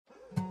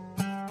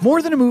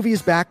More Than a Movie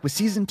is back with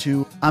Season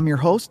 2. I'm your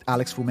host,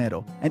 Alex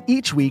Fumero, and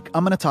each week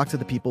I'm going to talk to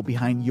the people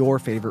behind your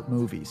favorite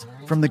movies.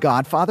 From The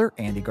Godfather,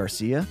 Andy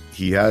Garcia.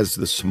 He has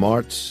the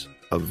smarts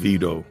of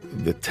Vito,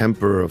 the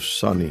temper of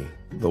Sonny,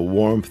 the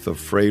warmth of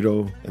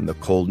Fredo, and the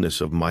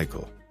coldness of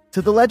Michael.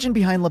 To the legend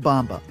behind La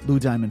Bamba, Lou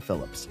Diamond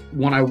Phillips.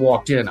 When I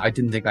walked in, I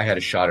didn't think I had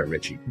a shot at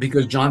Richie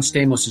because John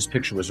Stamos'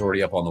 picture was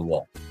already up on the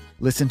wall.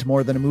 Listen to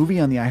More Than a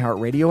Movie on the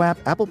iHeartRadio app,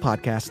 Apple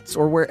Podcasts,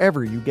 or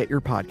wherever you get your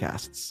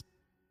podcasts.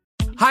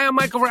 Hi, I'm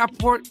Michael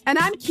Rappaport. And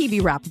I'm Kibi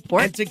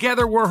Rappaport. And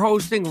together we're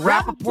hosting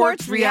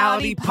Rappaport's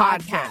Reality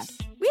Podcast.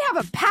 We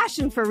have a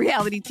passion for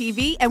reality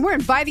TV, and we're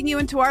inviting you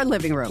into our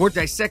living room. We're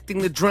dissecting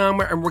the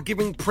drama, and we're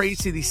giving praise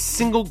to the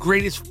single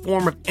greatest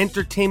form of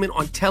entertainment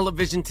on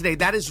television today.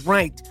 That is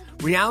right.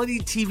 Reality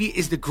TV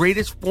is the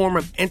greatest form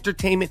of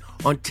entertainment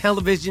on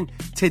television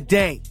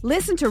today.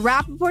 Listen to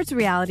Rappaport's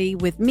Reality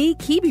with me,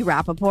 Kibi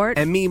Rappaport.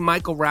 And me,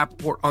 Michael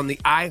Rappaport, on the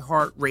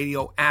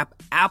iHeartRadio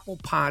app, Apple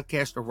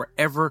Podcast, or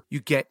wherever you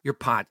get your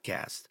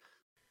podcast.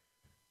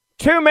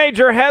 Two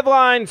major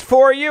headlines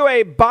for you.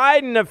 A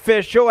Biden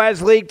official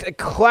has leaked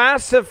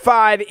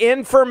classified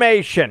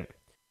information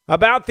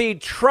about the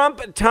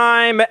Trump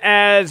time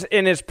as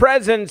in his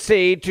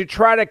presidency to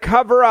try to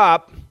cover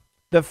up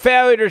the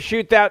failure to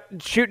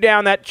shoot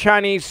down that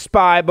Chinese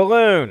spy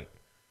balloon.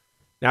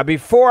 Now,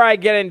 before I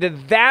get into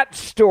that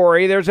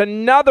story, there's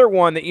another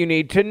one that you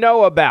need to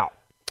know about.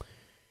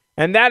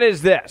 And that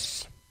is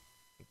this.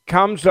 It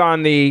comes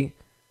on the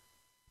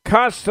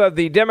cusp of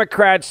the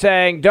Democrats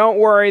saying, don't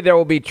worry, there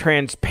will be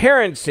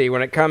transparency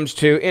when it comes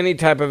to any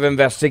type of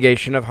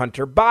investigation of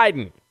Hunter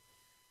Biden.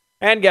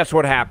 And guess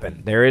what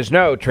happened? There is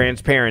no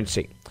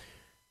transparency.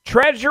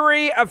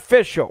 Treasury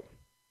official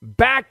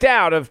backed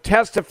out of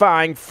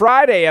testifying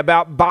Friday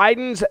about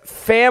Biden's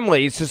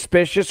family's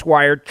suspicious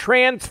wire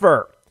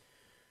transfer.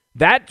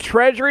 That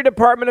Treasury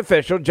Department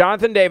official,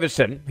 Jonathan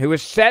Davison, who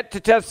was set to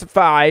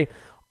testify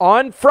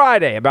on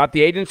Friday about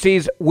the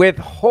agency's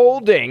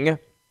withholding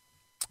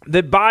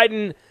the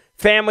Biden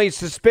family's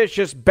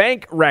suspicious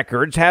bank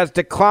records, has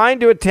declined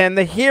to attend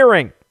the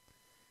hearing.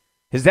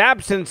 His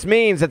absence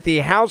means that the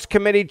House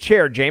Committee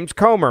Chair, James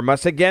Comer,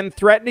 must again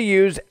threaten to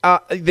use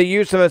the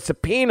use of a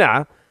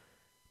subpoena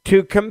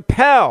to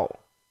compel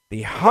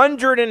the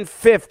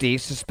 150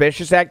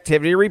 suspicious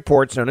activity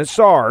reports, known as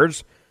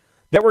SARS,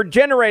 that were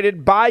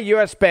generated by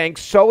U.S.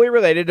 banks solely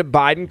related to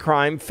Biden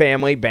crime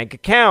family bank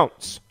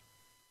accounts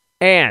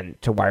and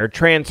to wire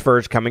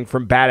transfers coming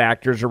from bad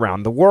actors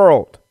around the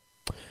world.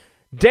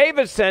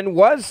 Davison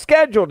was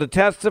scheduled to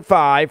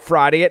testify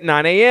Friday at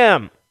 9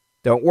 a.m.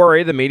 Don't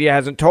worry, the media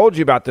hasn't told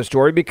you about the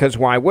story because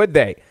why would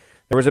they?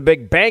 There was a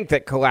big bank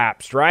that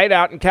collapsed, right,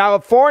 out in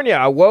California,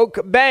 a woke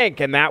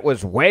bank, and that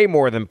was way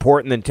more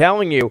important than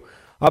telling you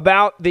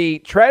about the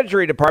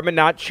Treasury Department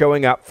not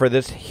showing up for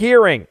this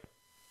hearing.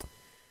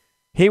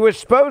 He was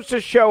supposed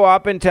to show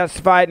up and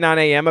testify at 9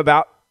 a.m.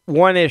 about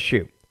one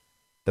issue,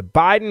 the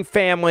Biden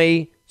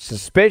family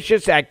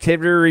suspicious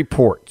activity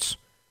reports,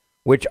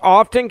 which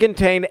often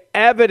contain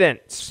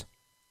evidence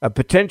of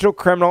potential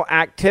criminal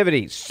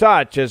activities,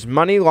 such as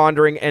money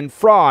laundering and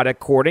fraud,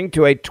 according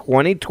to a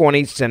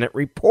 2020 Senate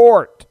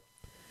report.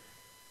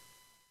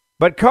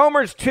 But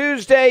Comer's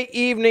Tuesday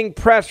evening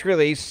press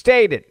release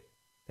stated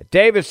that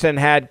Davison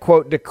had,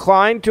 quote,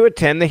 declined to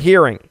attend the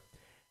hearing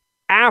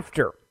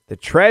after the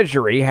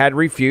Treasury had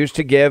refused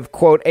to give,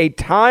 quote, a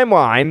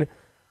timeline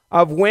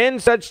of when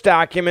such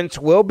documents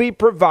will be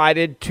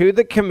provided to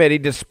the committee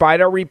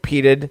despite our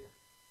repeated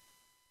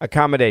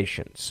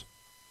accommodations.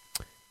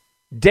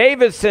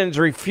 Davison's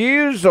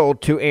refusal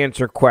to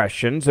answer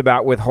questions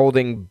about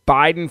withholding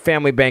Biden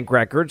family bank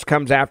records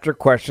comes after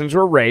questions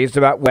were raised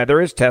about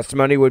whether his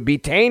testimony would be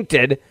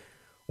tainted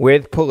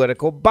with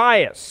political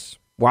bias.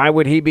 Why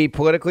would he be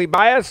politically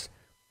biased?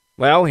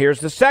 Well, here's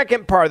the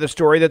second part of the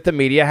story that the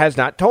media has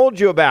not told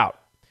you about.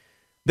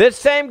 This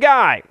same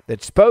guy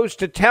that's supposed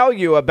to tell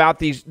you about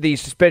these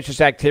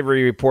suspicious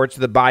activity reports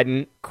of the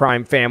Biden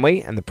crime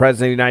family and the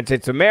President of the United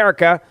States of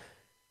America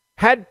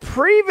had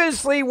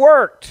previously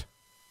worked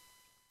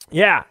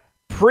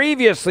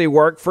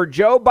for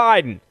Joe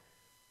Biden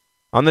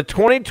on the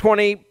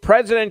 2020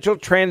 presidential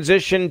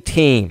transition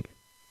team.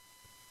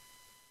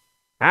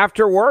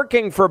 After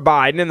working for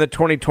Biden in the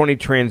 2020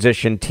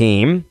 transition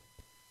team,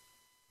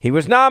 he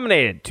was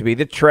nominated to be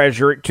the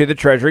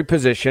Treasury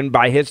position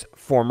by his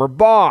former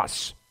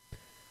boss.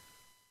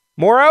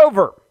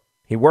 Moreover,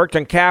 he worked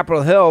on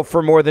Capitol Hill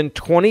for more than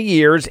 20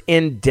 years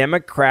in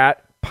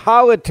Democrat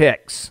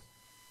politics.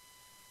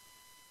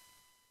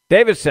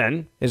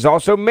 Davison is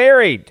also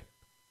married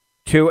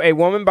to a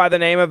woman by the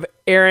name of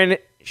Erin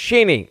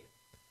Sheeney.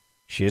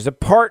 She is a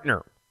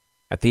partner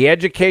at the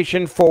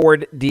Education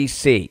Forward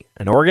DC,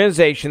 an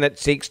organization that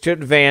seeks to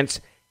advance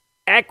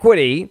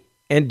equity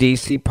in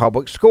DC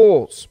public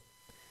schools.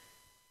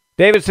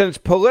 Davison's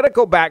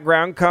political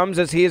background comes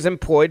as he is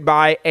employed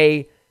by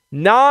a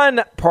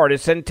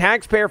nonpartisan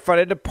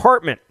taxpayer-funded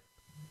department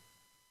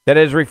that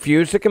has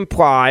refused to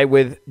comply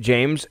with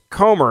James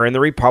Comer and the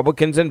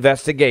Republicans'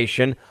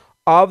 investigation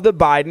of the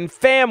Biden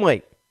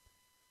family.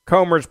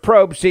 Comer's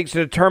probe seeks to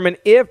determine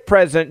if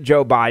President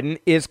Joe Biden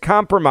is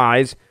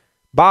compromised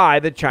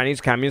by the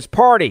Chinese Communist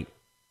Party,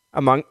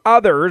 among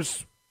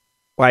others,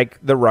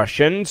 like the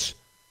Russians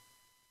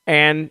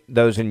and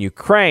those in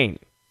Ukraine.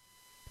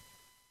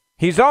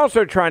 He's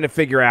also trying to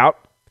figure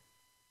out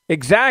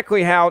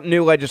exactly how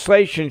new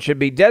legislation should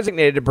be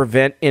designated to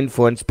prevent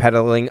influence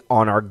peddling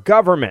on our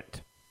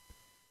government.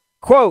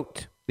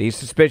 Quote, these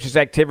suspicious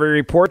activity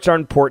reports are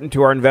important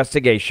to our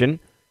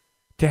investigation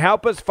to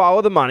help us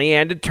follow the money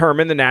and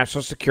determine the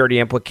national security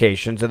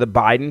implications of the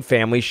Biden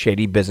family's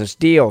shady business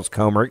deals,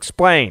 Comer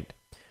explained.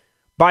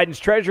 Biden's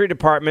Treasury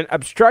Department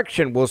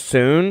obstruction will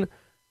soon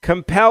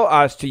compel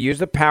us to use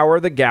the power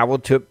of the gavel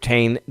to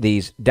obtain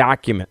these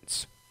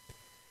documents.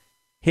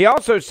 He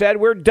also said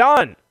we're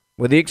done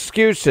with the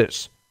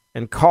excuses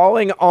and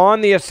calling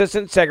on the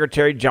Assistant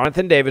Secretary,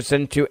 Jonathan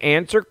Davison, to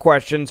answer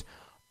questions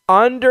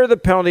under the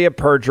penalty of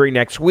perjury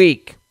next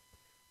week.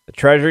 The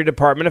Treasury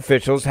Department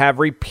officials have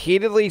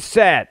repeatedly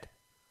said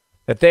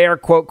that they are,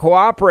 quote,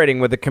 cooperating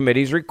with the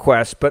committee's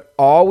request, but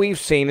all we've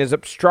seen is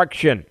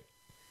obstruction.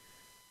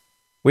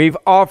 We've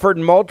offered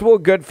multiple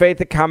good faith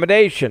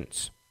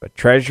accommodations, but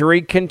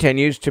Treasury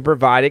continues to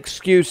provide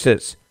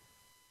excuses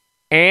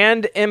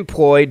and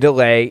employ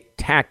delay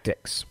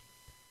tactics.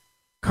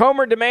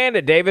 Comer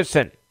demanded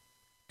Davison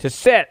to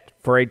sit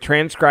for a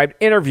transcribed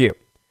interview.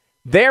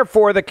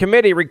 Therefore, the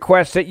committee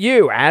requests that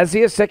you, as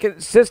the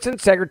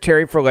Assistant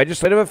Secretary for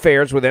Legislative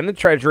Affairs within the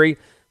Treasury,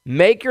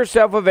 make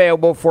yourself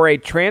available for a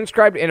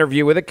transcribed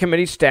interview with the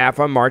committee staff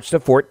on March the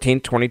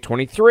 14th,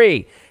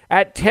 2023,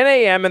 at 10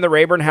 a.m. in the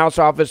Rayburn House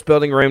Office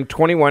Building, room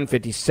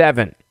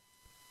 2157.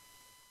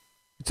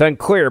 It's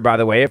unclear, by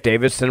the way, if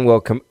Davison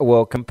will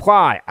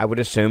comply. I would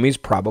assume he's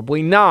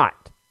probably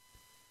not.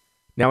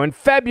 Now, in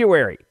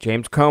February,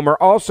 James Comer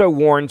also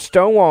warned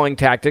stonewalling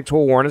tactics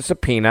will warrant a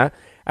subpoena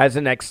as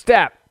the next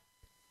step.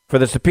 For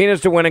the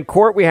subpoenas to win in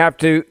court, we have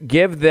to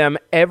give them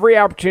every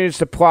opportunity to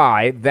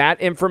supply that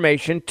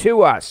information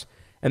to us.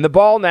 And the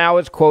ball now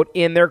is, quote,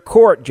 in their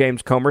court,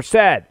 James Comer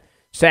said,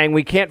 saying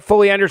we can't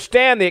fully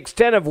understand the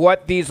extent of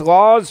what these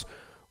laws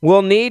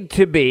will need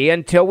to be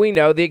until we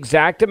know the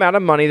exact amount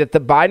of money that the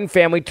Biden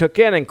family took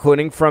in,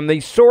 including from the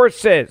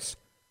sources.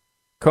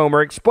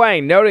 Comer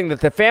explained, noting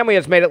that the family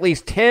has made at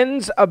least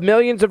tens of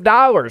millions of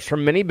dollars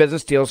from many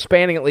business deals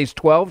spanning at least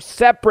 12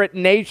 separate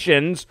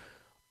nations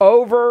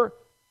over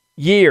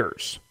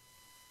years.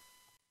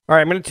 All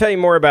right, I'm going to tell you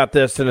more about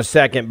this in a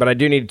second, but I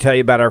do need to tell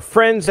you about our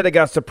friends at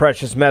Augusta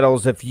Precious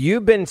Metals. If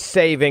you've been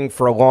saving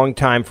for a long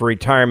time for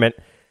retirement,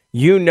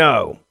 you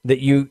know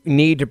that you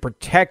need to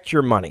protect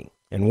your money.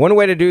 And one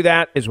way to do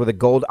that is with a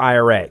gold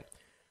IRA.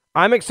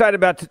 I'm excited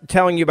about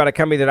telling you about a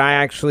company that I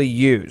actually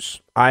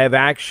use. I have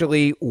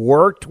actually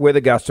worked with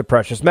Augusta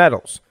Precious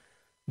Metals.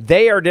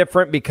 They are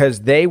different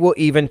because they will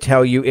even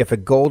tell you if a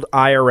gold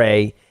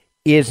IRA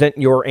isn't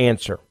your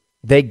answer.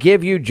 They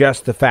give you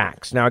just the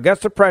facts. Now,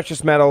 Augusta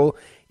Precious Metal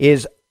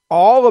is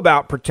all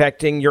about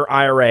protecting your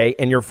IRA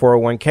and your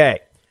 401k.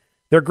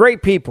 They're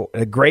great people,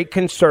 a great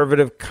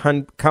conservative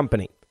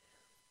company.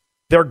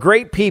 They're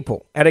great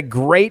people at a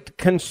great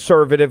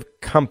conservative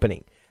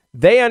company.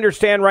 They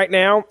understand right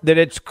now that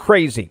it's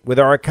crazy with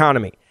our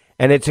economy,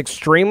 and it's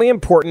extremely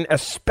important,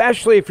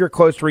 especially if you're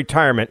close to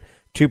retirement,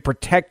 to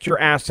protect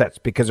your assets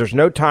because there's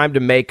no time to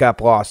make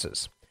up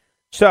losses.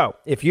 So,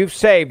 if you've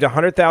saved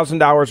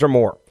 $100,000 or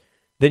more,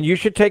 then you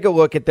should take a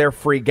look at their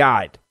free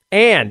guide.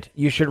 And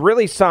you should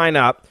really sign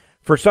up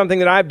for something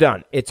that I've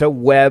done. It's a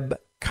web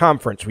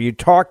conference where you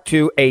talk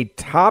to a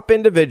top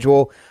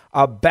individual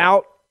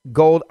about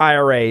gold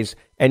IRAs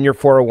and your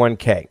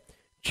 401k.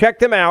 Check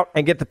them out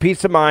and get the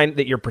peace of mind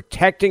that you're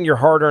protecting your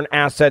hard-earned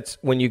assets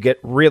when you get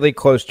really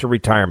close to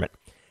retirement.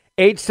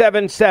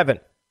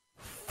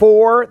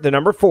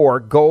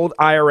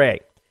 877-4-GOLD-IRA.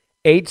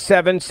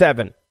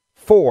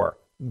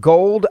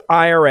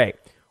 877-4-GOLD-IRA.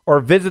 Or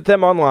visit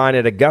them online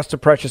at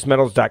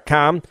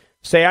AugustaPreciousMetals.com.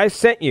 Say I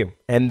sent you,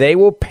 and they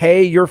will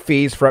pay your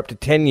fees for up to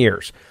 10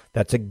 years.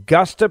 That's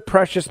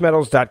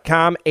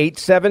AugustaPreciousMetals.com,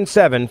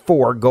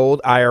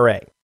 877-4-GOLD-IRA.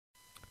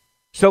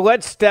 So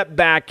let's step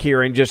back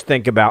here and just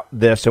think about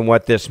this and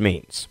what this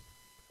means.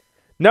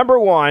 Number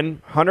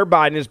one, Hunter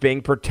Biden is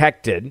being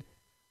protected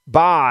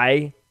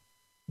by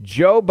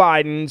Joe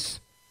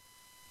Biden's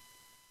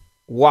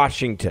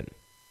Washington.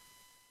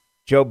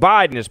 Joe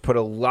Biden has put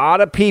a lot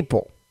of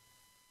people,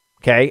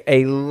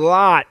 a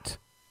lot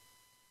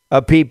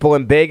of people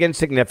in big and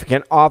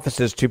significant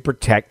offices to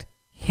protect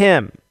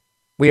him.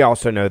 We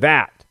also know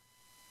that.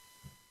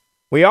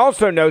 We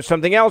also know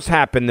something else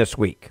happened this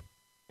week,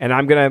 and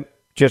I'm going to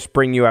just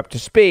bring you up to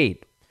speed.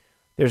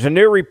 There's a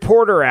new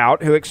reporter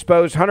out who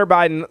exposed Hunter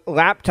Biden's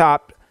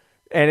laptop,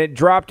 and it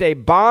dropped a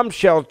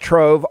bombshell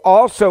trove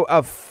also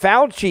of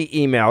Fauci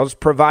emails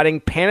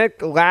providing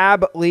panicked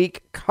lab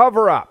leak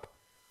cover-up.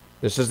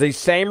 This is the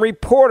same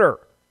reporter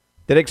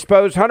that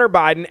exposed Hunter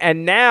Biden,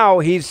 and now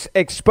he's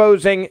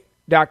exposing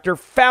Dr.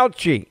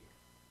 Fauci.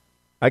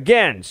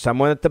 Again,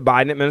 someone that the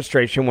Biden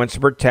administration wants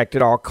to protect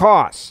at all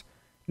costs.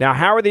 Now,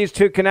 how are these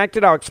two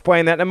connected? I'll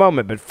explain that in a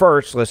moment, but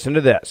first, listen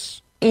to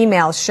this.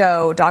 emails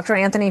show Dr.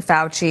 Anthony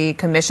Fauci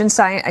commissioned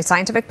a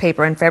scientific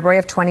paper in February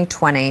of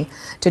 2020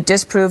 to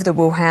disprove the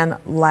Wuhan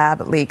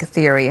lab leak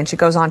theory. And she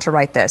goes on to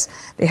write this.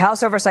 The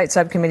House Oversight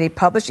Subcommittee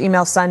published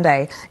email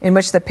Sunday in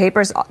which the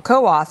paper's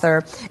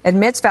co-author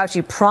admits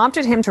Fauci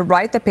prompted him to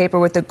write the paper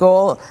with the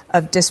goal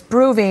of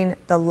disproving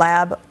the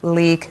lab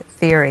leak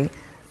theory.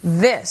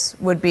 This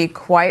would be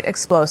quite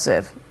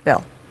explosive,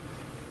 Bill.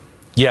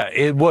 Yeah,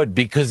 it would,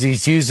 because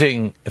he's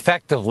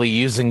effectively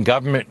using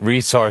government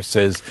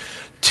resources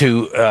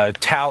to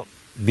tout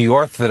the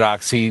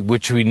orthodoxy,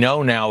 which we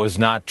know now is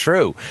not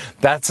true.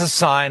 That's a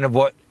sign of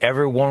what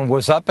everyone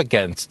was up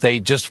against. They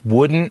just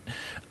wouldn't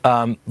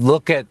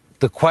look at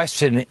the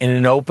question in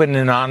an open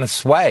and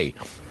honest way.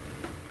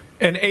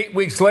 And 8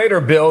 weeks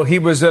later, Bill, he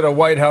was at a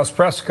White House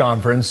press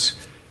conference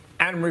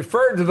and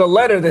referred to the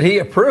letter that he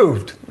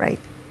approved. Right.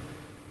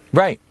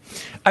 Right.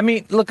 I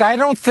mean, look, I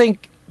don't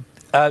think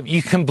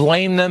you can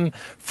blame them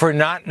for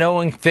not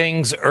knowing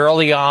things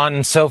early on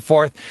and so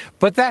forth.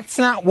 But that's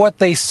not what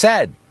they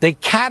said. They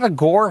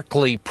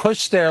categorically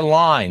pushed their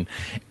line,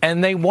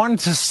 and they wanted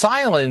to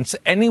silence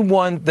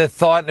anyone that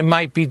thought it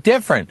might be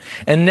different.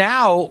 And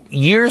now,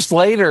 years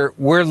later,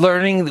 we're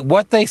learning that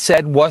what they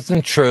said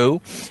wasn't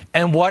true,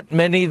 and what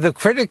many of the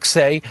critics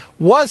say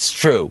was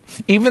true.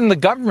 Even the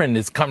government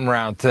has come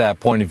around to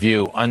that point of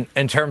view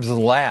in terms of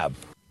the lab.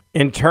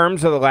 In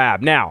terms of the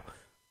lab. Now,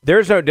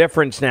 there's no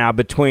difference now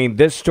between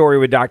this story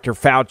with Dr.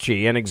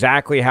 Fauci and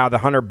exactly how the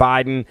Hunter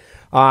Biden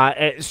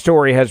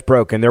story has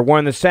broken. They're one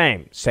and the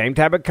same. Same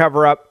type of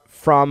cover-up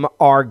from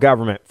our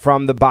government,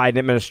 from the Biden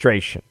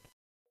administration.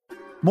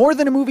 More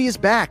Than a Movie is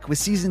back with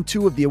season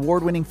 2 of the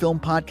award-winning film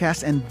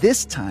podcast, and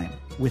this time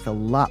with a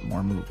lot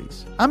more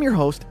movies. I'm your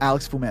host,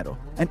 Alex Fumero,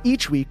 and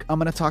each week I'm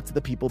going to talk to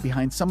the people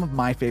behind some of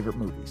my favorite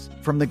movies.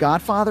 From The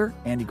Godfather,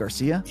 Andy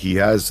Garcia. He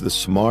has the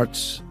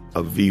smarts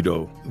of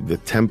Vito, the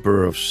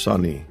temper of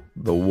Sonny,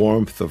 the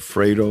warmth of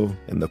Fredo,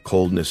 and the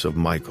coldness of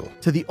Michael.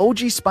 To the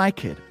OG Spy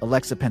Kid,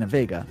 Alexa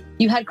Penavega.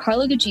 You had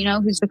Carla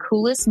Gugino, who's the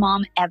coolest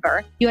mom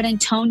ever. You had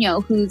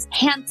Antonio, who's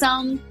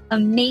handsome,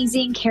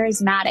 amazing,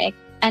 charismatic.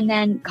 And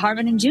then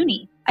Carmen and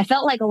Junie. I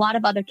felt like a lot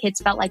of other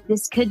kids felt like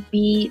this could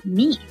be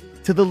me.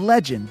 To the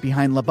legend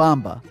behind La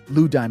Bamba,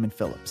 Lou Diamond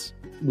Phillips.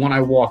 When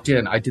I walked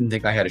in, I didn't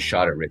think I had a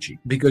shot at Richie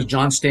because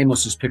John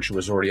Stamos' picture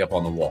was already up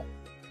on the wall.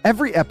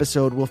 Every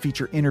episode will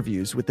feature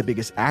interviews with the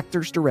biggest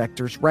actors,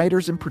 directors,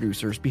 writers, and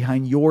producers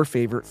behind your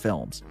favorite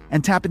films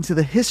and tap into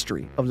the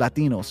history of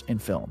Latinos in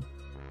film.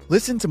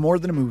 Listen to More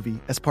Than a Movie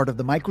as part of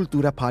the My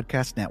Cultura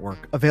podcast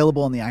network,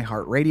 available on the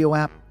iHeartRadio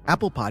app,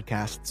 Apple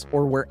Podcasts,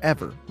 or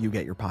wherever you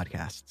get your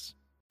podcasts.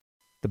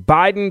 The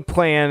Biden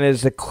plan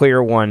is a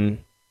clear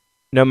one,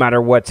 no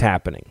matter what's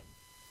happening.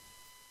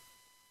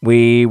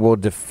 We will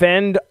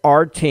defend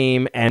our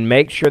team and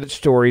make sure that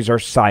stories are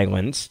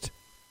silenced,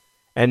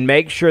 and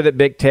make sure that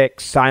big tech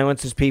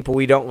silences people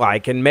we don't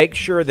like, and make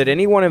sure that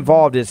anyone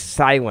involved is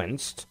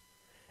silenced.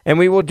 And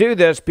we will do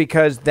this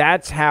because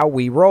that's how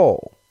we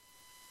roll.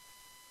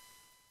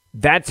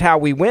 That's how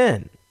we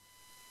win.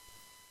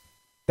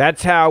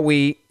 That's how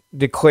we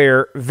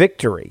declare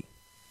victory.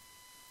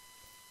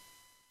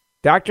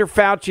 Dr.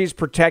 Fauci's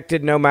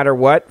protected no matter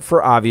what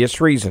for obvious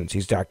reasons.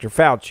 He's Dr.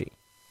 Fauci.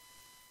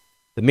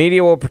 The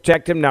media will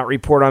protect him, not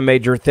report on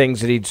major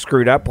things that he'd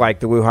screwed up, like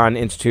the Wuhan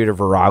Institute of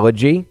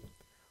Virology,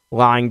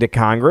 lying to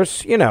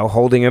Congress,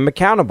 holding him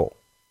accountable.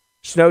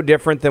 It's no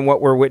different than what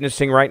we're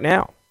witnessing right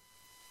now.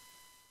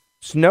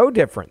 It's no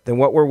different than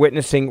what we're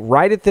witnessing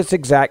right at this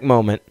exact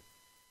moment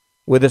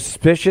with the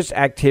suspicious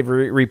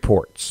activity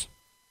reports.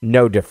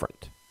 No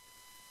different.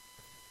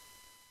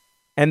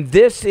 And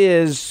this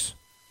is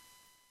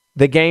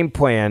the game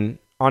plan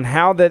on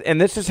how that, and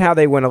this is how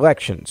they win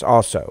elections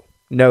also.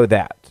 Know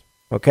that,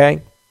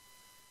 okay?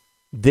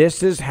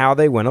 This is how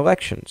they win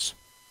elections.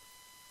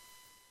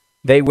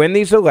 They win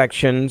these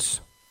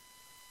elections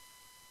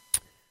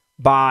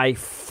by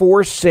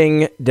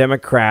forcing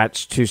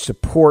Democrats to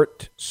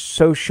support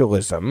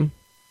socialism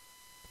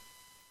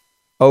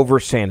over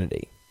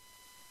sanity.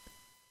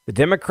 The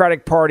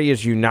Democratic Party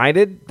is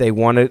united. They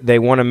want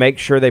to make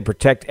sure they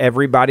protect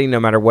everybody no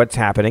matter what's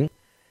happening.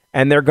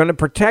 And they're going to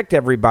protect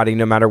everybody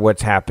no matter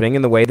what's happening.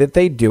 And the way that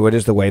they do it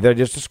is the way that I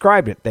just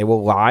described it. They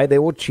will lie, they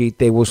will cheat,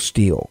 they will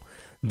steal.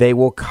 They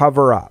will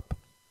cover up.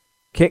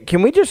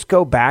 Can we just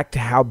go back to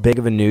how big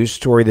of a news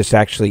story this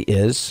actually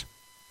is?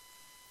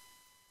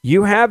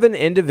 You have an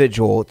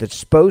individual that's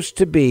supposed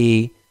to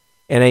be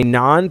in a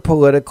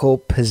non-political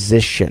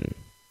position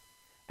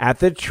at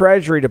the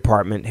Treasury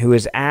Department who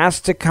is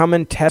asked to come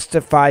and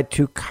testify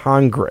to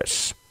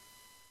Congress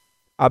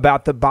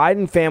about the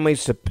Biden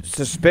family's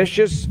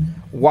suspicious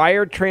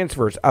wire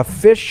transfers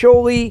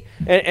officially.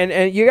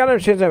 And you got to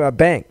understand something about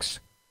banks.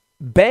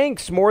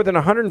 Banks more than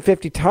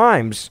 150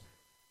 times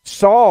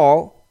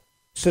saw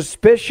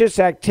suspicious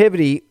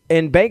activity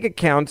in bank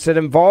accounts that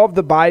involved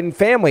the Biden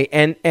family.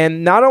 And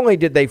not only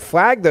did they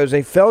flag those,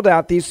 they filled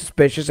out these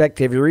suspicious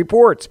activity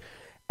reports.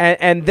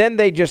 And then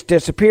they just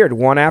disappeared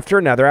one after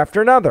another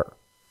after another.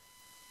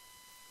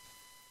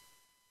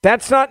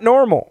 That's not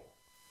normal.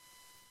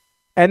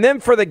 And then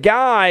for the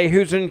guy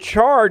who's in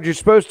charge, who's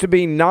supposed to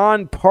be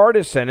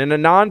nonpartisan in a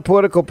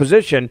non-political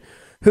position,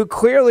 who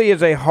clearly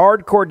is a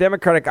hardcore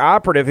Democratic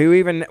operative who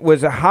even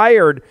was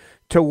hired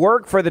to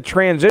work for the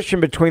transition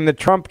between the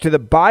Trump to the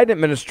Biden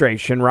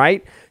administration,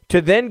 right?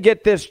 To then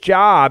get this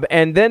job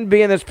and then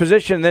be in this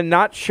position and then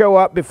not show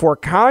up before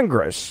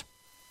Congress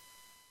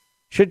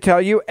should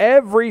tell you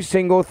every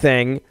single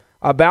thing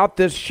about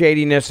this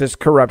shadiness, this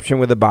corruption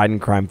with the Biden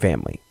crime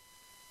family.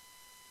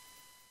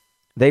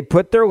 They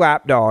put their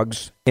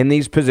lapdogs in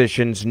these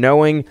positions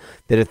knowing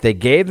that if they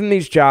gave them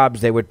these jobs,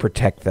 they would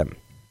protect them.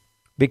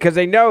 Because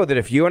they know that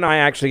if you and I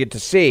actually get to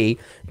see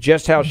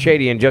just how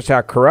shady and just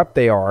how corrupt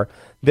they are,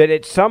 that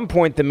at some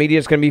point the media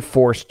is going to be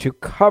forced to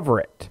cover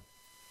it.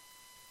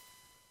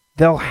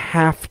 They'll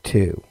have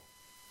to.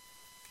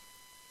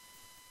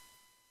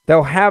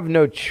 They'll have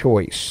no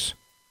choice.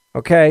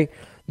 Okay?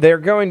 They're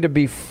going to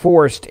be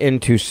forced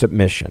into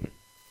submission.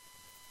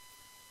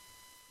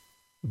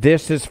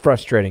 This is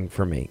frustrating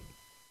for me.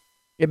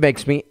 It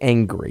makes me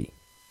angry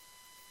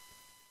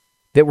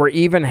that we're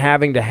even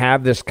having to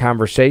have this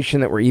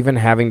conversation, that we're even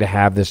having to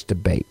have this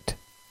debate.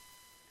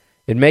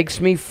 It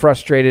makes me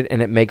frustrated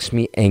and it makes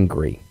me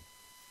angry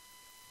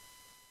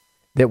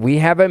that we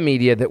have a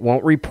media that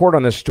won't report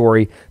on this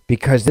story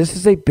because this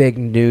is a big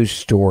news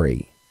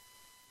story.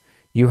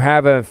 You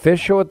have an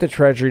official at the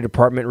Treasury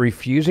Department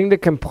refusing to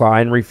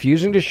comply and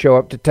refusing to show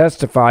up to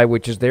testify,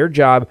 which is their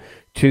job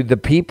to the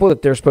people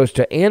that they're supposed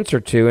to answer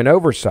to in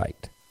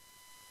oversight.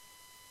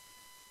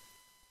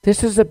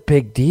 This is a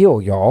big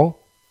deal, y'all.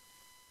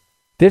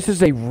 This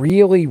is a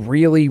really,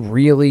 really,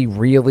 really,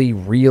 really,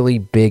 really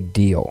big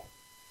deal.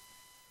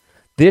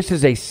 This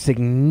is a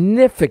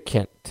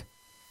significant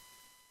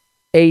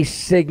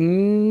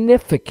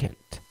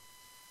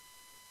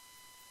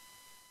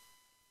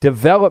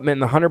development in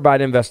the Hunter Biden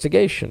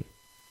investigation.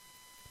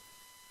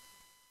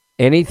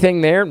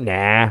 Anything there?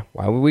 Nah.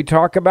 Why would we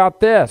talk about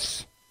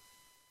this?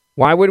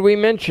 Why would we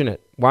mention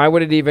it? Why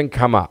would it even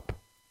come up?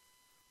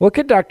 Look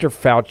at Dr.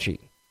 Fauci.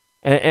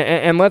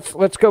 And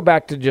let's go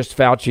back to just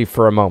Fauci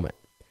for a moment.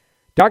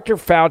 Dr.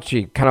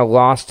 Fauci kind of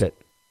lost it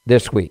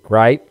this week,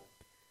 right?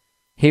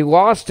 He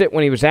lost it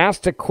when he was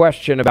asked a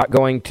question about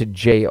going to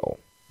jail.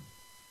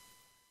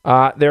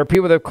 There are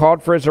people that have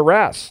called for his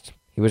arrest.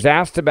 He was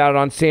asked about it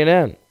on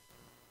CNN.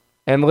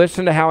 And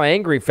listen to how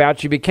angry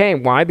Fauci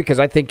became. Why? Because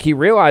I think he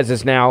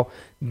realizes now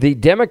the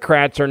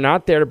Democrats are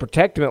not there to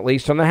protect him, at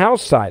least on the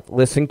House side.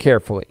 Listen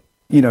carefully.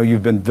 You know,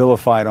 you've been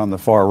vilified on the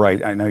far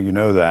right. I know you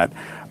know that.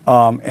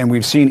 And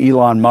we've seen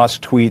Elon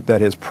Musk tweet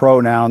that his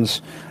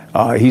pronouns,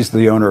 he's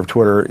the owner of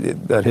Twitter,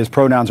 that his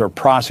pronouns are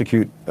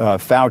prosecute.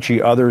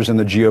 Fauci, others in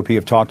the GOP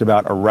have talked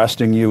about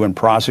arresting you and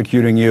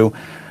prosecuting you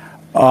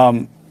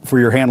for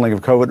your handling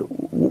of COVID.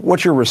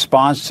 What's your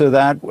response to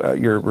that,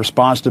 your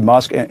response to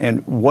Musk,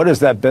 and what has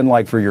that been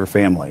like for your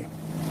family?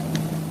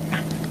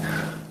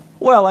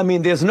 Well, I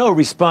mean, there's no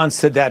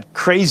response to that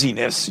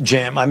craziness,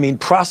 Jim. I mean,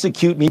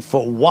 prosecute me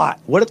for what?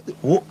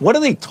 What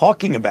are they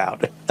talking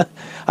about?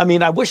 I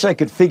mean, I wish I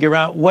could figure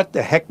out what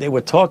the heck they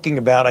were talking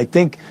about. I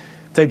think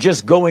they're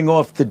just going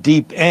off the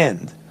deep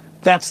end.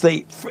 That's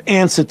the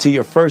answer to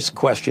your first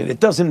question. It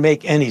doesn't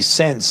make any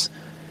sense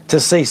to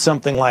say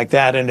something like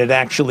that, and it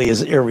actually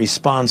is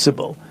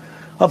irresponsible.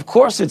 Of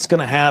course, it's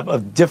going to have a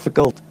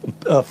difficult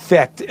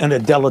effect and a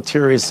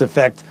deleterious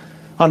effect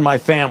on my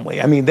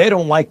family. I mean, they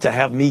don't like to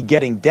have me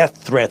getting death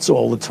threats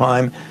all the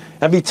time.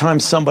 Every time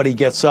somebody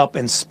gets up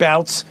and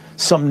spouts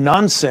some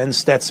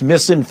nonsense that's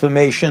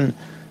misinformation,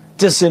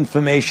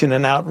 disinformation,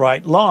 and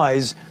outright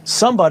lies,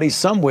 somebody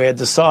somewhere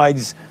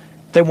decides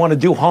they want to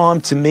do harm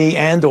to me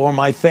and or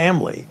my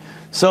family.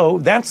 So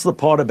that's the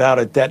part about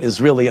it that is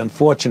really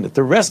unfortunate.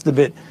 The rest of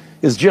it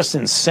is just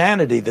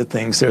insanity, the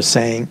things they're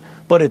saying,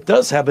 but it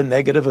does have a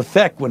negative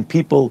effect when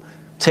people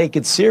take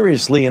it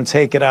seriously and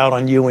take it out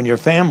on you and your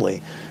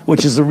family,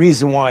 which is the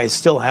reason why I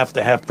still have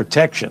to have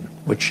protection,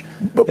 which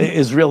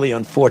is really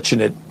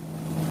unfortunate.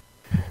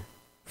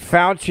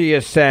 Fauci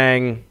is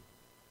saying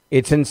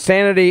it's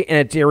insanity and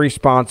it's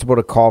irresponsible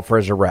to call for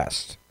his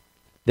arrest.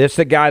 This is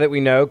a guy that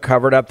we know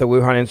covered up the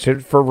Wuhan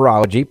Institute for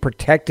Virology,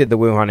 protected the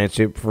Wuhan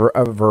Institute for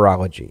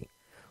Virology,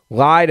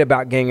 lied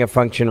about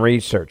gain-of-function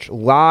research,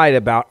 lied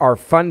about our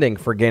funding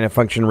for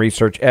gain-of-function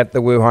research at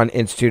the Wuhan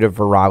Institute of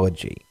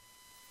Virology.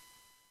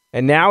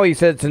 And now he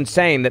said it's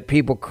insane that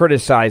people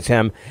criticize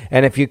him.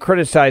 And if you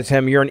criticize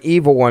him, you're an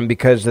evil one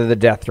because of the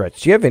death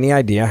threats. Do you have any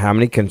idea how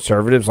many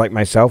conservatives like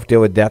myself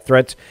deal with death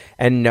threats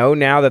and know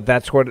now that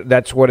that's what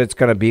it's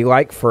going to be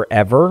like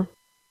forever?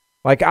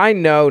 Like, I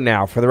know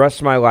now for the rest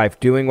of my life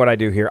doing what I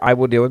do here, I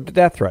will deal with the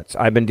death threats.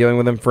 I've been dealing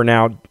with them for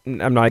now,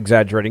 I'm not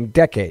exaggerating,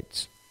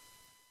 decades.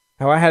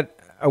 How I had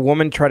a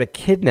woman try to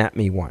kidnap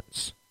me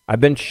once.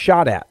 I've been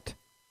shot at.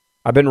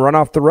 I've been run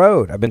off the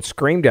road. I've been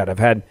screamed at. I've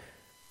had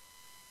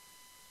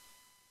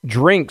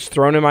drinks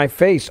thrown in my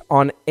face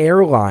on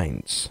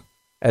airlines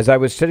as I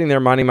was sitting there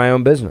minding my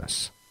own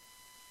business.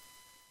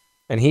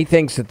 And he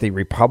thinks that the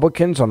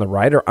Republicans on the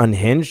right are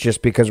unhinged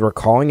just because we're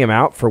calling him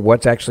out for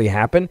what's actually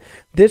happened.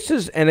 This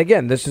is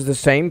the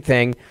same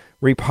thing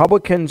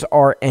Republicans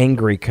are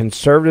angry,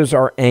 conservatives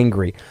are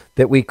angry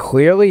that we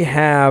clearly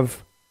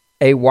have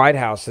a White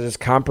House that is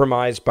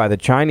compromised by the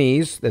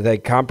Chinese, that they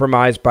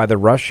compromised by the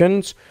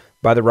Russians,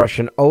 by the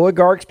Russian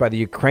oligarchs, by the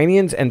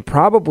Ukrainians, and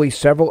probably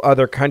several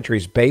other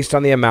countries based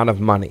on the amount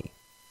of money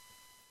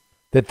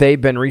that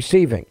they've been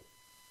receiving.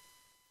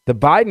 The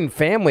Biden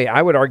family,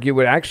 I would argue,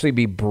 would actually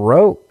be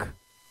broke.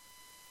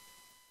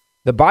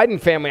 The Biden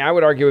family, I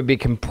would argue, would be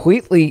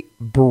completely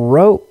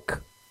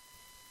broke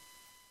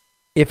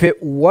if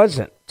it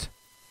wasn't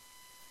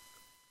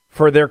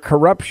for their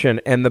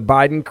corruption and the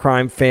Biden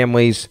crime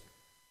family's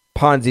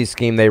Ponzi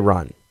scheme they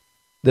run,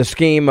 the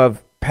scheme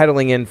of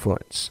peddling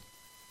influence.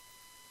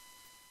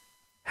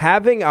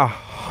 Having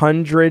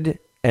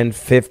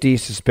 150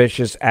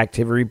 suspicious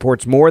activity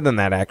reports, more than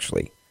that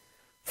actually,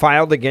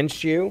 filed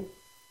against you,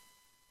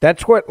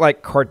 that's what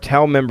like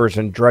cartel members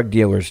and drug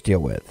dealers deal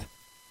with.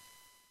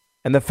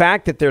 And the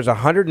fact that there's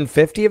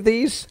 150 of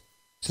these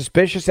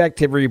suspicious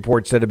activity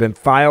reports that have been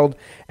filed,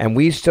 and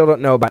we still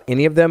don't know about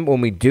any of them,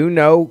 when we do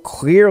know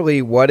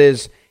clearly what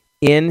is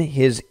in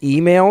his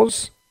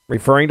emails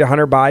referring to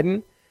Hunter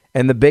Biden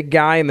and the big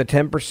guy and the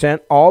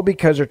 10%, all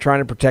because they're trying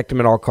to protect him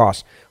at all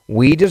costs.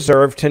 We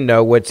deserve to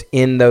know what's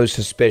in those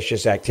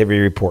suspicious activity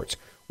reports.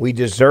 We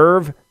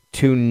deserve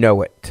to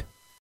know it.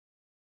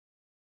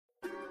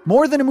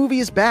 More Than a Movie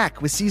is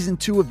back with season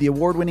 2 of the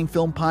award-winning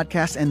film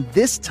podcast, and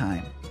this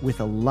time with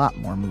a lot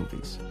more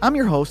movies. I'm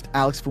your host,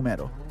 Alex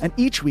Fumero, and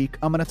each week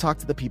I'm going to talk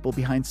to the people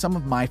behind some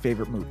of my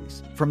favorite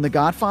movies. From The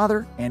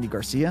Godfather, Andy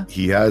Garcia.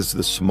 He has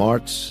the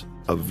smarts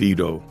of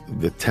Vito,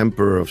 the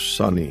temper of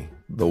Sonny,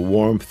 the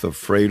warmth of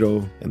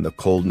Fredo, and the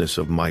coldness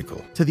of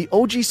Michael. To the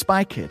OG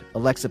Spy Kid,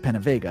 Alexa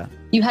Penavega.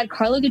 You had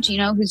Carla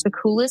Gugino, who's the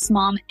coolest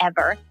mom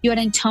ever. You had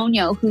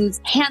Antonio, who's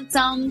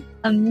handsome,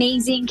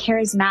 amazing,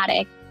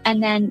 charismatic.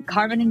 And then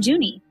Carmen and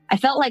Junie. I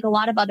felt like a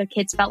lot of other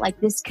kids felt like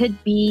this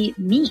could be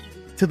me.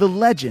 To the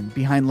legend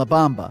behind La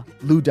Bamba,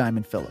 Lou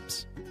Diamond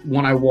Phillips.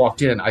 When I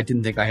walked in, I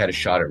didn't think I had a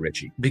shot at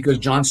Richie because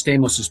John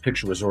Stamos'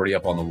 picture was already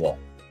up on the wall.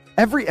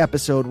 Every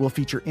episode will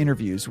feature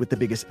interviews with the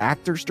biggest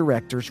actors,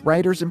 directors,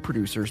 writers, and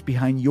producers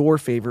behind your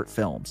favorite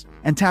films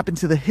and tap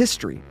into the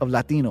history of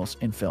Latinos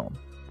in film.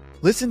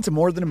 Listen to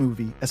More Than a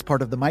Movie as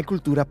part of the My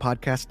Cultura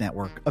podcast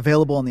network,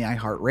 available on the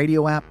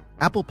iHeartRadio app,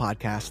 Apple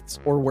Podcasts,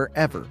 or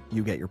wherever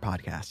you get your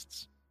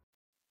podcasts.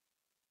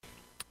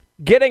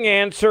 Getting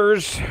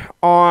answers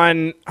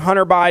on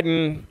Hunter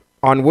Biden,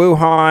 on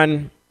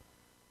Wuhan,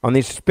 on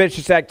these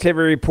suspicious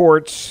activity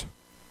reports.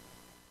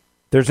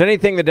 If there's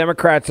anything the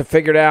Democrats have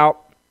figured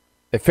out,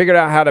 they figured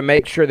out how to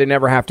make sure they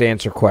never have to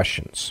answer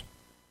questions.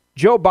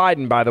 Joe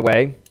Biden, by the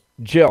way,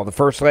 Jill, the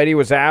First Lady,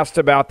 was asked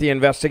about the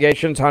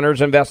investigations,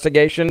 Hunter's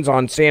investigations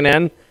on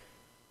CNN.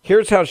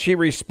 Here's how she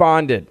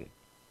responded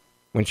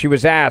when she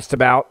was asked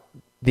about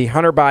the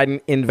Hunter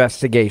Biden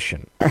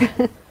investigation.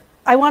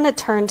 I want to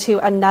turn to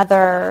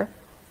another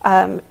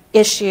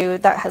issue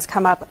that has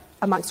come up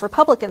amongst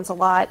Republicans a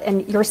lot,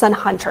 and your son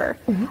Hunter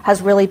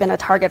has really been a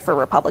target for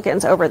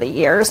Republicans over the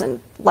years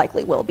and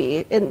likely will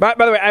be. By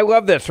the way, I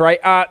love this, right?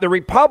 The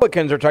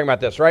Republicans are talking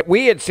about this, right?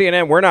 We at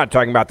CNN, we're not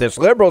talking about this.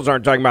 Liberals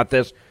aren't talking about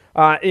this.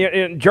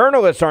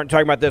 Journalists aren't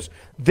talking about this.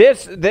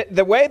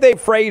 The way they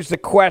phrase the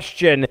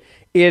question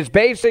is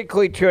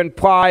basically to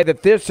imply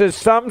that this is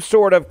some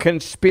sort of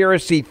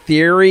conspiracy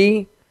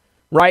theory,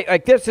 right?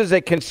 Like this is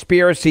a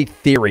conspiracy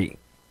theory.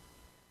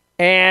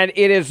 And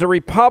it is the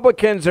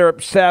Republicans are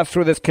obsessed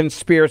with this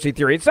conspiracy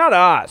theory. It's not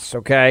us,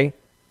 okay?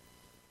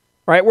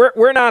 Right?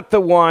 We're not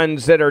the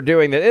ones that are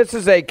doing this.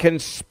 This is a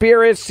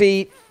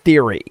conspiracy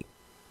theory.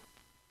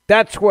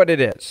 That's what it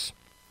is.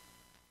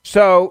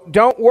 So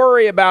don't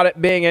worry about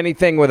it being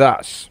anything with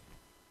us.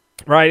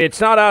 Right? It's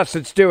not us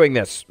that's doing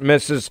this,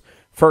 Mrs.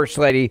 First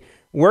Lady.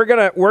 We're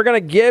gonna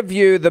give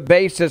you the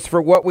basis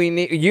for what we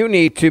need. You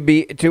need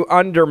to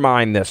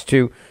undermine this,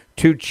 to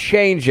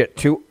change it,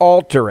 to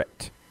alter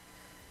it.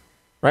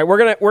 Right?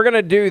 We're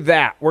gonna do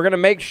that. We're gonna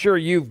make sure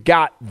you've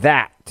got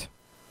that.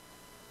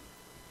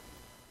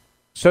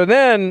 So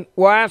then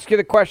we'll ask you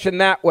the question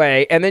that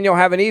way, and then you'll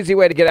have an easy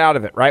way to get out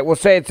of it. Right? We'll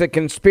say it's a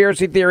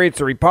conspiracy theory. It's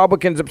the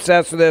Republicans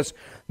obsessed with this.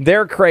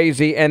 They're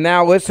crazy. And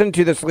now listen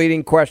to this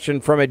leading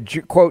question from a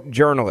quote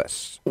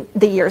journalist.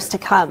 The years to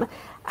come.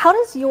 How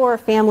does your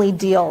family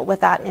deal with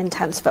that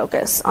intense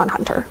focus on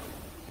Hunter?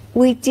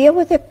 We deal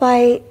with it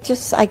by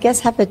just, I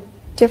guess, have a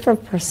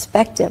different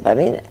perspective. I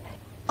mean,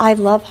 I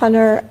love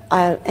Hunter,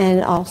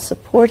 and I'll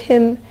support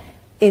him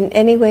in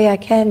any way I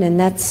can, and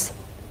that's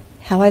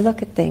how I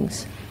look at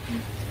things.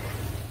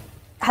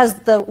 Has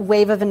the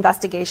wave of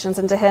investigations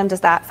into him,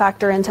 does that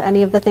factor into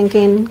any of the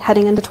thinking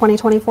heading into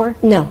 2024?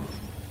 No.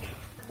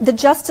 The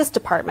Justice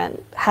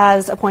Department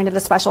has appointed a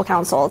special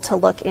counsel to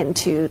look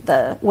into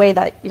the way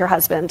that your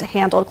husband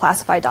handled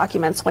classified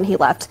documents when he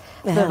left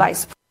the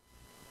vice.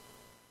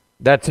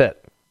 That's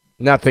it.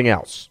 Nothing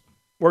else.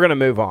 We're going to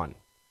move on.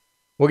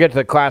 We'll get to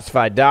the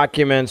classified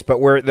documents, but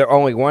there's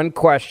only one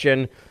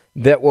question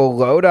that will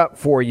load up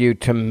for you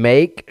to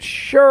make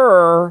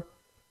sure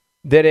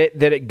that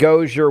it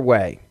goes your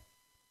way.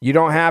 You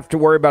don't have to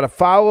worry about a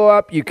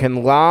follow-up. You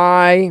can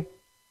lie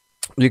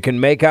You can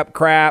make up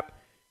crap.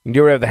 You can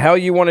do whatever the hell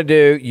you want to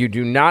do. You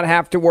do not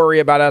have to worry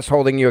about us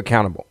holding you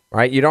accountable,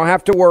 right? You don't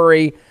have to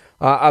worry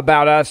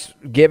about us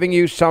giving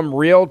you some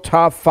real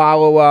tough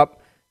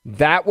follow-up.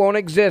 That won't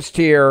exist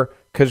here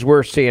because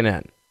we're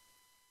CNN.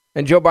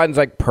 And Joe Biden's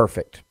like,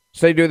 perfect.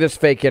 So they do this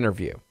fake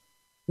interview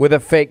with a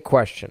fake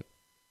question.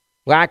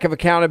 Lack of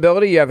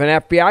accountability. You have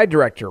an FBI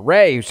director,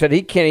 Wray, who said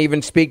he can't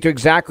even speak to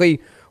exactly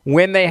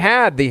when they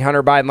had the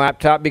Hunter Biden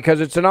laptop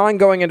because it's an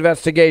ongoing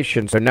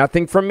investigation. So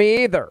nothing from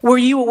me either. Were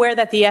you aware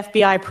that the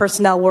FBI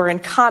personnel were in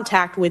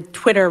contact with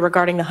Twitter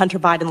regarding the Hunter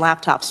Biden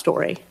laptop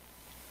story?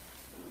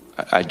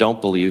 I don't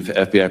believe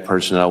FBI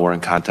personnel were in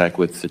contact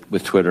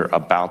with Twitter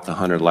about the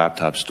Hunter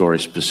laptop story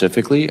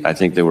specifically. I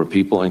think there were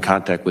people in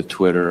contact with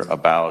Twitter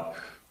about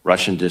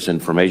Russian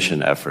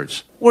disinformation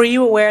efforts. Were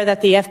you aware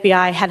that the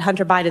FBI had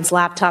Hunter Biden's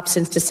laptop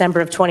since December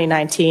of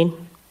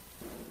 2019?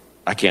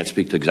 I can't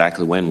speak to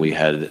exactly when we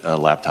had a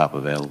laptop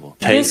available.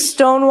 This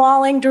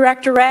stonewalling,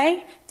 Director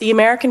Wray, the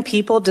American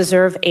people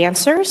deserve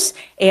answers,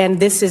 and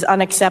this is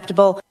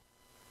unacceptable.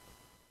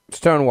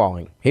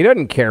 Stonewalling. He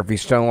doesn't care if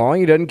he's stonewalling.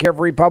 He doesn't care if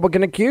a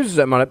Republican accuses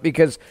him on it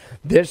because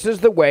this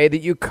is the way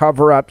that you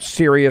cover up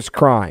serious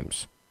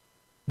crimes.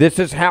 This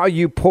is how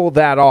you pull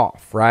that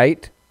off,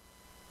 right?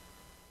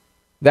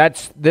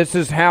 This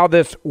is how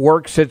this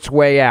works its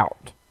way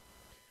out.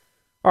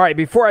 All right,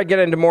 before I get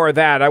into more of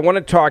that, I want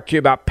to talk to you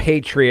about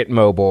Patriot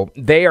Mobile.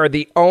 They are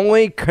the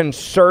only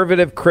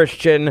conservative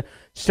Christian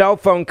cell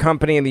phone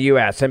company in the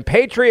U.S., and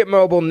Patriot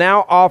Mobile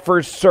now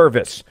offers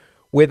service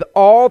with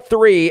all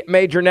three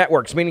major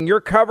networks, meaning your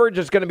coverage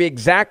is going to be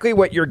exactly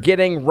what you're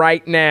getting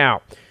right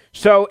now.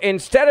 So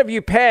instead of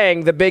you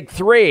paying the big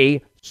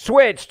three,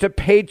 switch to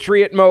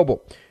Patriot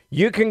Mobile.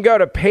 You can go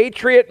to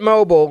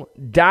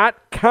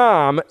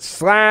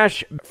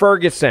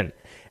patriotmobile.com/Ferguson,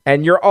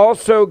 and you're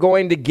also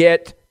going to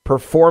get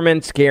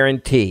performance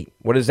guarantee.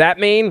 What does that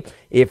mean?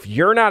 If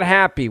you're not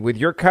happy with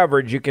your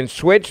coverage, you can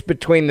switch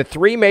between the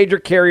three major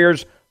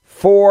carriers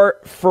for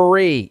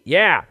free.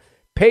 Yeah.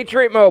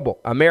 Patriot Mobile,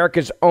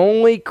 America's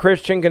only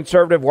Christian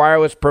conservative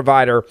wireless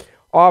provider,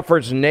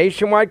 offers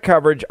nationwide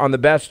coverage on the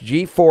best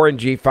G4 and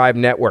G5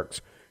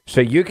 networks. So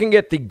you can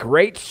get the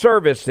great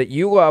service that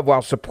you love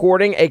while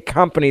supporting a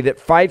company that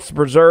fights to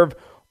preserve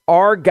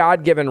our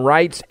God-given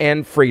rights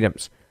and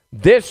freedoms.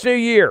 This new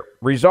year,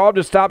 resolve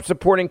to stop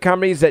supporting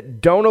companies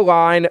that don't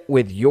align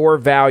with your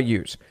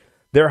values.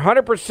 Their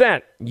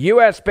 100%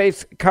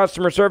 U.S.-based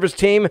customer service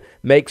team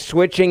makes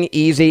switching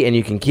easy, and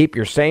you can keep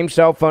your same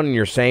cell phone and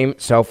your same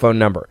cell phone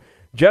number.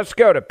 Just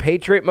go to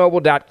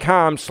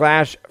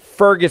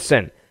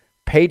patriotmobile.com/Ferguson,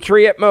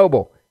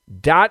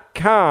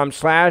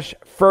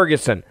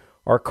 patriotmobile.com/Ferguson,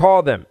 or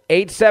call them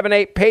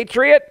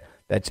 878-PATRIOT.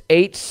 That's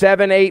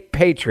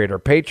 878-PATRIOT, or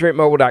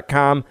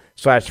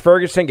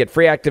patriotmobile.com/Ferguson. Get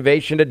free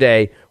activation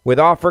today with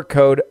offer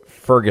code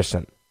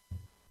Ferguson.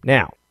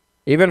 Now,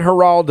 even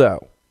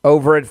Geraldo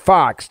over at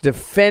Fox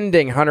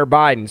defending Hunter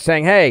Biden,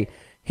 saying, hey,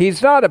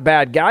 he's not a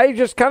bad guy, he's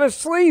just kind of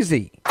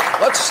sleazy.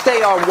 Let's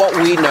stay on what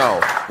we know.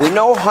 We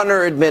know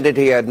Hunter admitted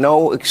he had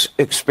no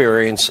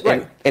experience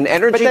in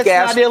energy, but that's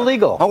gas. not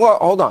illegal.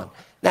 Hold on.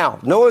 Now,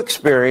 no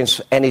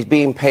experience, and he's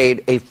being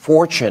paid a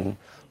fortune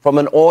from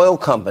an oil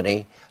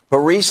company,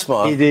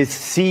 Burisma. It is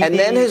seedy, and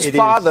then his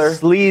father. Is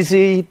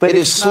sleazy, but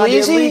it's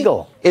sleazy?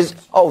 not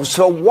illegal.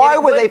 So why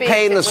were they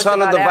paying the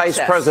son of the vice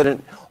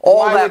president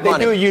all that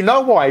money? They do? You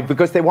know why?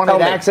 Because they wanted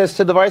access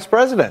to the vice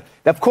president.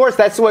 Of course,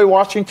 that's the way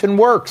Washington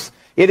works.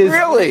 It is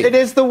really. It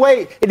is the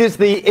way. It is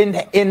the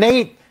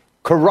innate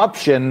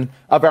corruption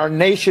of our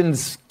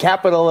nation's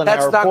capital and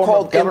that's our not form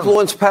called of government.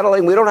 Influence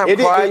peddling. We don't have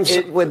crimes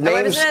with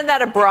names. Isn't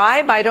that a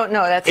bribe? I don't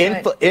know. That's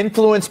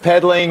influence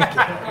peddling.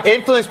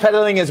 Influence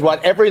peddling is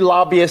what every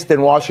lobbyist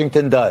in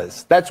Washington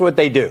does. That's what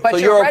they do. But so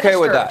you're okay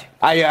with that?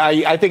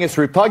 I think it's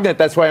repugnant.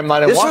 That's why I'm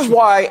not in Washington. This is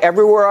why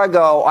everywhere I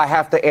go, I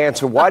have to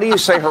answer. Why do you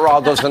say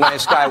Geraldo's a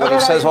nice guy when he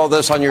says all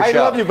this on your show?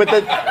 I love you, but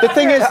the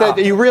thing is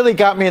that you really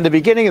got me in the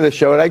beginning of the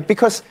show,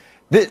 because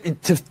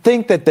to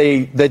think that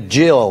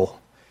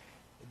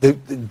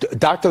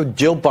Dr.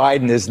 Jill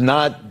Biden is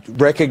not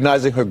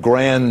recognizing her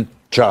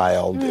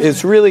grandchild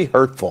is really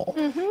hurtful.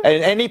 And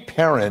any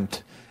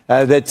parent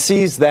that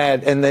sees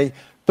that and they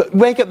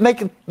make a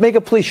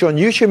plea, Sean.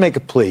 You should make a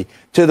plea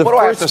to the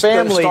first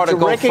family to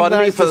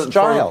recognize this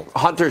child. For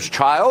Hunter's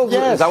child?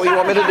 Yes. Is that what you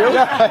want me to do?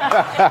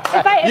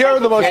 You're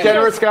the most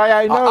generous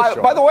guy I know.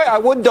 By the way, I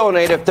would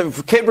donate if the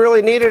kid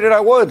really needed it. I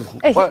would.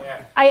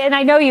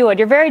 I know you would.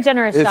 You're very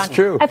generous, Don. It's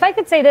true. If I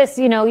could say this,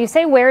 you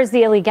say, where's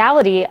the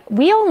illegality?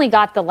 We only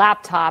got the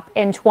laptop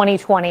in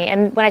 2020.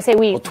 And when I say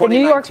we, the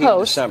New York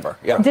Post.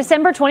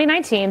 December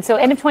 2019. So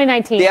end of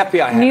 2019. The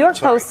FBI. New York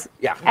Post.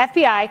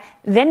 FBI.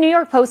 Then New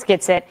York Post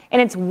gets it.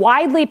 And it's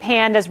widely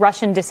panned as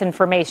Russian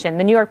disinformation.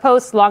 The New York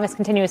Post, longest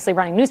continuously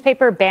running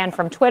newspaper, banned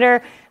from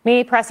Twitter.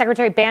 Me, press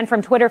secretary, banned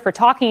from Twitter for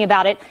talking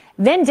about it.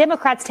 Then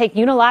Democrats take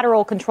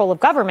unilateral control of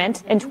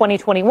government in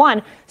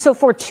 2021. So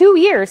for 2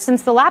 years,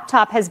 since the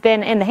laptop has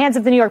been in the hands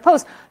of the New York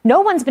Post,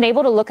 no one's been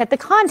able to look at the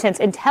contents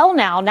until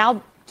now.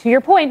 Now, to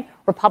your point,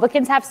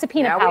 Republicans have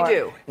subpoena Now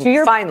power. we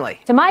do. Finally.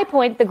 To my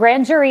point, the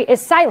grand jury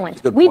is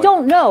silent. We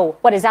don't know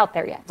what is out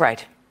there yet.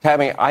 Right.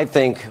 Tammy, I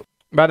think...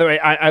 By the way,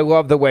 I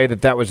love the way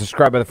that was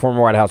described by the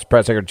former White House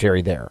press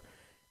secretary there.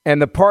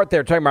 And the part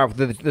they're talking about,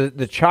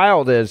 the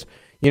child is,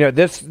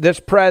 this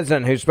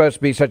president who's supposed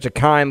to be such a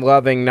kind,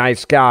 loving,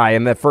 nice guy,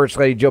 and the First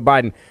Lady Joe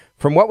Biden,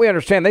 from what we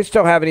understand, they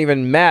still haven't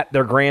even met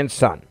their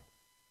grandson,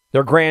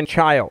 their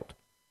grandchild,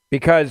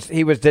 because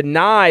he was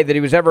denied that he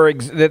was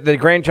that the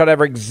grandchild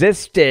ever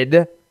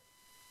existed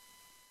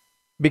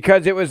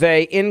because it was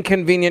a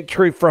inconvenient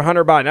truth for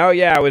Hunter Biden. Oh,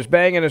 yeah, I was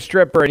banging a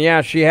stripper, and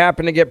yeah, she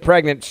happened to get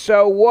pregnant.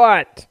 So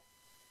what?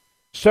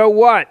 So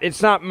what?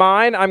 It's not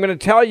mine. I'm going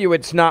to tell you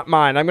it's not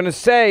mine. I'm going to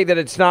say that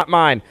it's not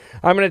mine.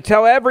 I'm going to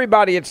tell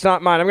everybody it's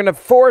not mine. I'm going to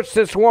force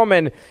this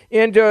woman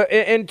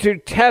into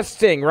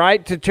testing,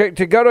 right?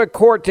 To go to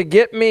court to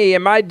get me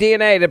and my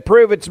DNA to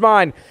prove it's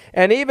mine.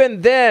 And even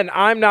then,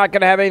 I'm not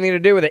going to have anything to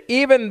do with it.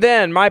 Even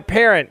then, my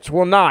parents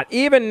will not.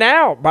 Even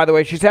now, by the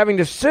way, she's having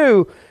to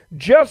sue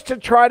just to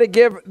try to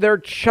give their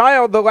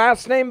child the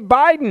last name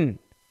Biden.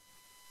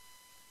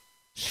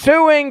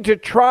 Suing to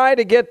try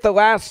to get the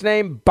last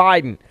name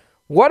Biden.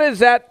 What does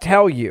that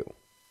tell you?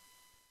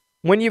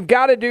 When you've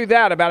got to do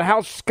that about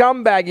how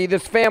scumbaggy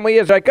this family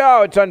is, like,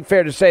 oh, it's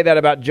unfair to say that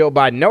about Joe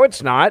Biden. No,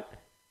 it's not.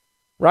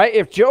 Right?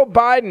 If Joe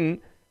Biden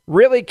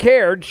really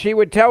cared, she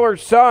would tell her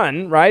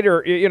son, right?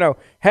 Or,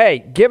 hey,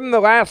 give him the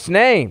last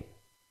name.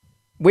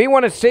 We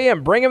want to see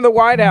him. Bring him to the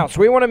White House.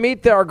 We want to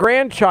meet our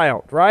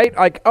grandchild, right?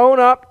 Like, own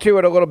up to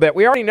it a little bit.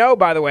 We already know,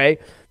 by the way,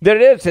 that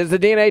it is the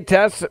DNA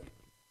test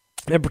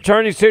and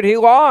paternity suit he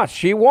lost.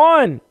 She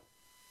won.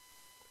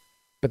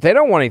 But they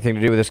don't want anything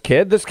to do with this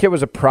kid. This kid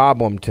was a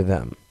problem to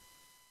them,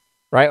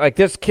 right? Like,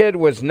 this kid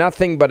was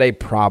nothing but a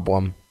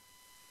problem.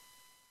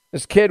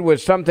 This kid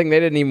was something they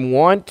didn't even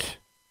want.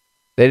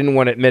 They didn't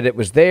want to admit it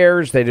was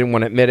theirs. They didn't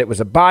want to admit it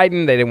was a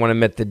Biden. They didn't want to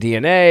admit the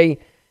DNA.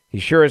 He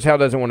sure as hell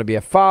doesn't want to be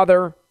a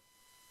father.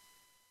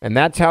 And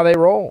that's how they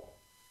roll.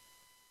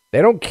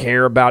 They don't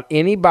care about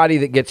anybody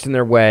that gets in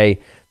their way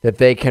that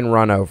they can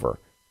run over.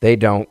 They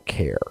don't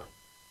care.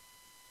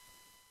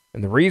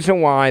 And the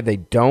reason why they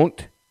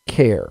don't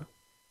care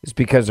is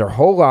because their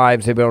whole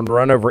lives they've been able to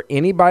run over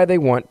anybody they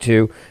want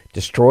to,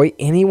 destroy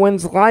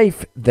anyone's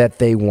life that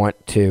they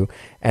want to,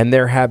 and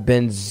there have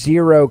been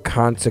zero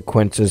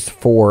consequences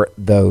for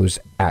those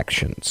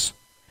actions.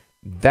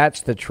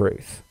 That's the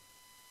truth.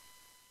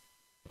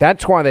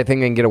 That's why they think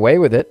they can get away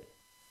with it.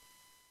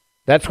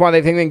 That's why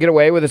they think they can get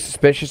away with the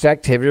suspicious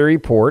activity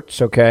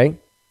reports, okay?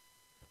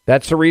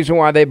 That's the reason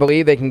why they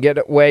believe they can get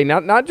away,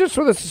 not just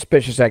with the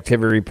suspicious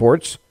activity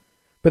reports,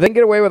 but they can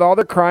get away with all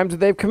the crimes that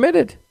they've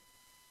committed.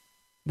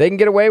 They can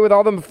get away with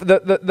all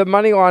the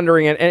money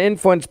laundering and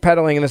influence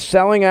peddling and the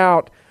selling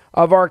out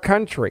of our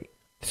country.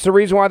 It's the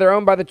reason why they're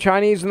owned by the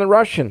Chinese and the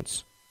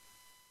Russians.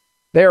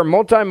 They are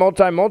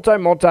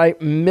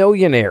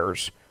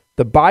multi-millionaires.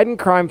 The Biden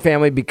crime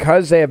family,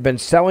 because they have been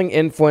selling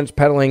influence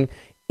peddling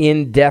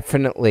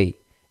indefinitely.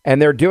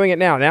 And they're doing it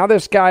now. Now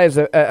this guy is,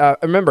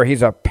 remember,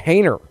 he's a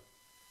painter.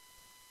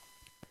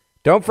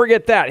 Don't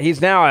forget that.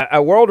 He's now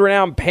a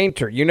world-renowned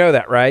painter. You know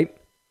that, right?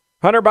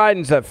 Hunter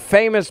Biden's a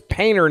famous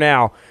painter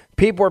now.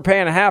 People are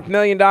paying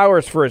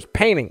 $500,000 for his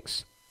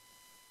paintings.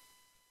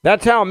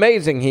 That's how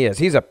amazing he is.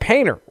 He's a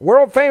painter,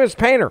 world-famous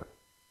painter.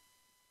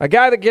 A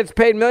guy that gets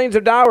paid millions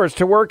of dollars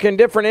to work in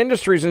different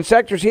industries and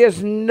sectors he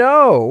has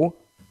no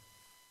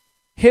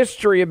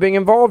history of being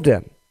involved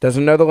in.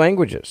 Doesn't know the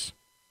languages.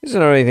 He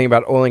doesn't know anything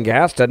about oil and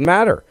gas. Doesn't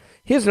matter.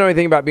 He doesn't know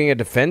anything about being a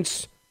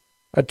defense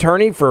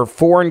attorney for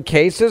foreign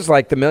cases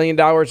like the $1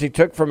 million he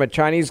took from a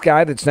Chinese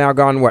guy that's now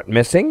gone,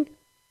 missing?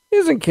 He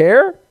doesn't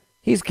care.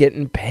 He's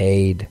getting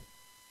paid.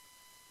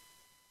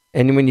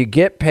 And when you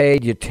get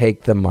paid, you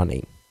take the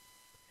money.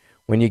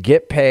 When you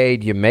get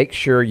paid, you make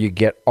sure you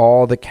get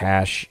all the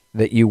cash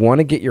that you want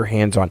to get your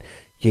hands on.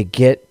 You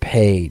get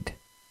paid.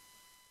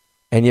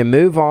 And you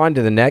move on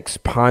to the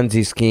next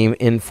Ponzi scheme,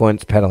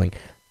 influence peddling.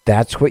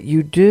 That's what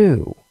you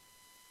do.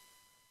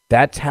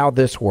 That's how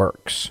this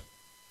works.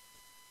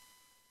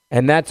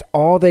 And that's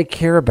all they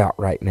care about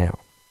right now.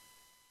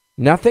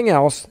 Nothing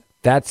else.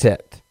 That's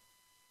it.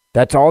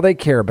 That's all they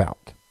care about.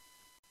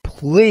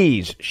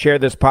 Please share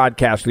this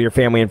podcast with your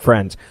family and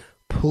friends.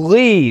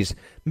 Please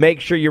make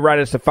sure you write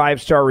us a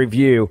 5-star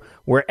review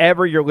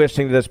wherever you're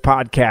listening to this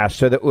podcast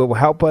so that it will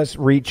help us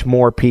reach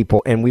more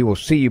people. And we will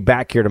see you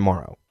back here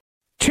tomorrow.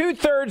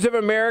 2/3 of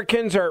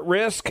Americans are at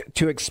risk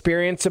to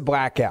experience a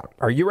blackout.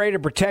 Are you ready to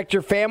protect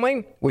your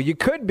family? Well, you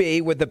could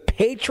be with the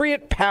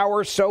Patriot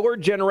Power Solar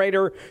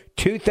Generator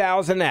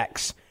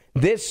 2000X.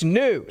 This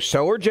new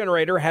solar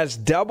generator has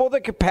double the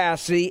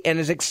capacity and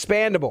is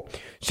expandable,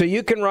 so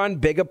you can run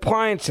big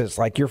appliances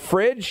like your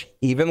fridge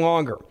even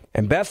longer.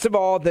 And best of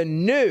all, the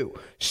new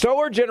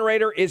solar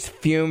generator is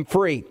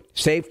fume-free,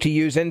 safe to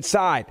use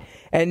inside,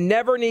 and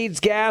never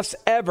needs gas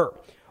ever.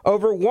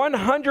 Over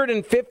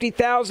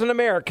 150,000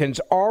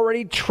 Americans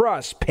already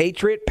trust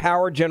Patriot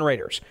Power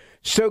Generators.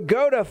 So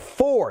go to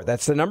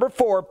that's the number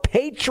 4,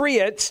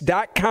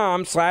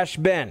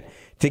 patriots.com/Ben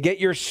to get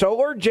your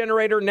solar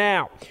generator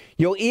now.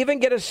 You'll even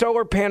get a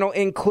solar panel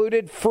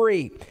included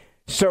free.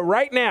 So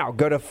right now,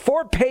 go to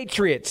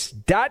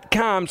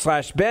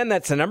 4patriots.com/Ben.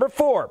 That's the number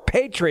 4,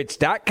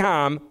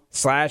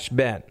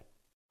 patriots.com/Ben.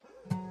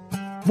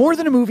 More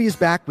Than a Movie is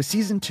back with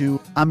Season 2.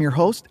 I'm your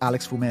host,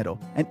 Alex Fumero,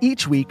 and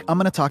each week I'm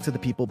going to talk to the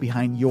people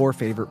behind your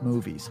favorite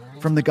movies.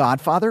 From The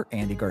Godfather,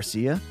 Andy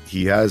Garcia.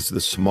 He has the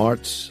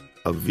smarts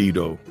of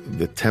Vito,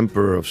 the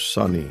temper of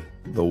Sonny,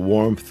 the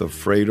warmth of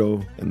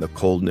Fredo, and the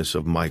coldness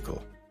of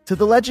Michael. To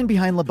the legend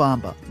behind La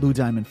Bamba, Lou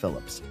Diamond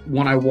Phillips.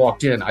 When I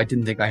walked in, I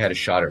didn't think I had a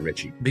shot at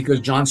Richie because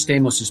John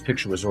Stamos'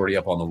 picture was already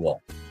up on the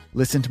wall.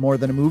 Listen to More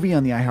Than a Movie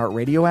on the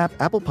iHeartRadio app,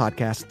 Apple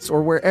Podcasts,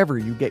 or wherever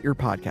you get your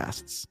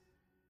podcasts.